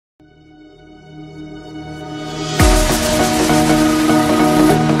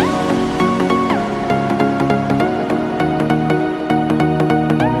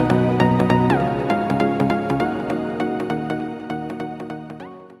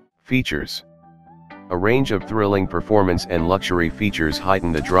Features. A range of thrilling performance and luxury features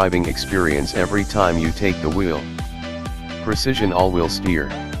heighten the driving experience every time you take the wheel. Precision all-wheel steer.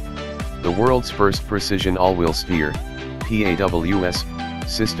 The world's first precision all-wheel steer, P-AWS,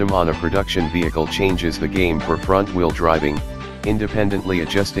 system on a production vehicle changes the game for front-wheel driving, independently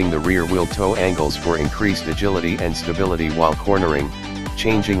adjusting the rear-wheel toe angles for increased agility and stability while cornering,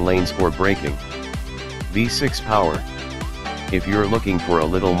 changing lanes or braking. V6 power. If you're looking for a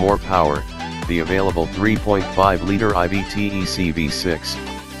little more power, the available 3.5-liter i-VTEC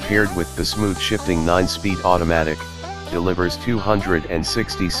V6, paired with the smooth shifting 9-speed automatic, delivers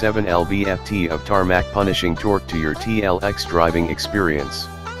 267 lb-ft of tarmac-punishing torque to your TLX driving experience.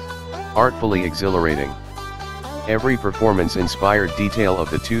 Artfully exhilarating. Every performance-inspired detail of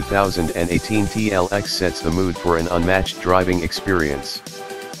the 2018 TLX sets the mood for an unmatched driving experience.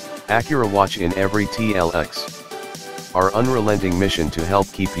 AcuraWatch in every TLX. Our unrelenting mission to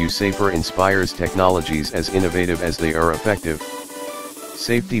help keep you safer inspires technologies as innovative as they are effective.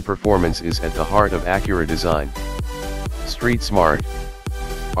 Safety performance is at the heart of Acura design. Street smart.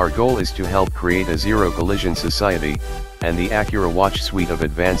 Our goal is to help create a zero-collision society, and the AcuraWatch suite of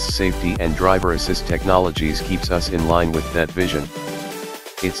advanced safety and driver assist technologies keeps us in line with that vision.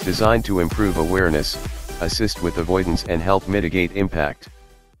 It's designed to improve awareness, assist with avoidance and help mitigate impact.